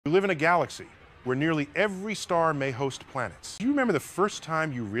We live in a galaxy where nearly every star may host planets. Do you remember the first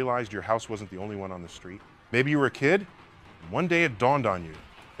time you realized your house wasn't the only one on the street? Maybe you were a kid, and one day it dawned on you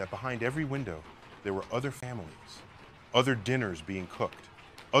that behind every window there were other families, other dinners being cooked,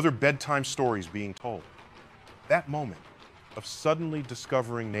 other bedtime stories being told. That moment of suddenly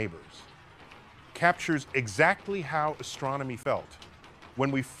discovering neighbors captures exactly how astronomy felt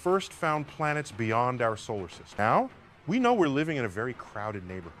when we first found planets beyond our solar system. Now, we know we're living in a very crowded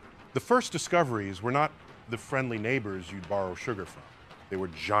neighborhood. The first discoveries were not the friendly neighbors you'd borrow sugar from. They were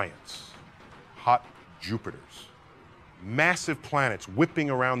giants, hot Jupiters, massive planets whipping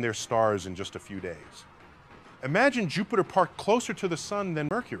around their stars in just a few days. Imagine Jupiter parked closer to the sun than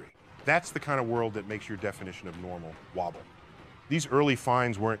Mercury. That's the kind of world that makes your definition of normal wobble. These early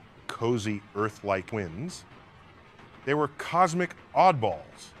finds weren't cozy Earth-like twins. They were cosmic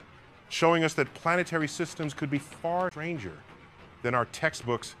oddballs, showing us that planetary systems could be far stranger than our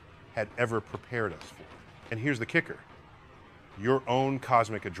textbooks had ever prepared us for. And here's the kicker. Your own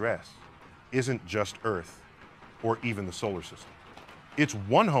cosmic address isn't just Earth or even the solar system. It's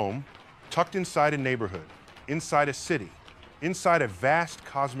one home tucked inside a neighborhood, inside a city, inside a vast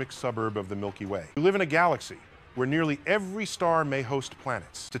cosmic suburb of the Milky Way. We live in a galaxy where nearly every star may host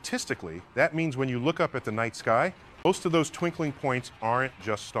planets. Statistically, that means when you look up at the night sky, most of those twinkling points aren't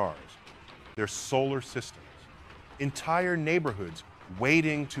just stars. They're solar systems, entire neighborhoods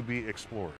waiting to be explored.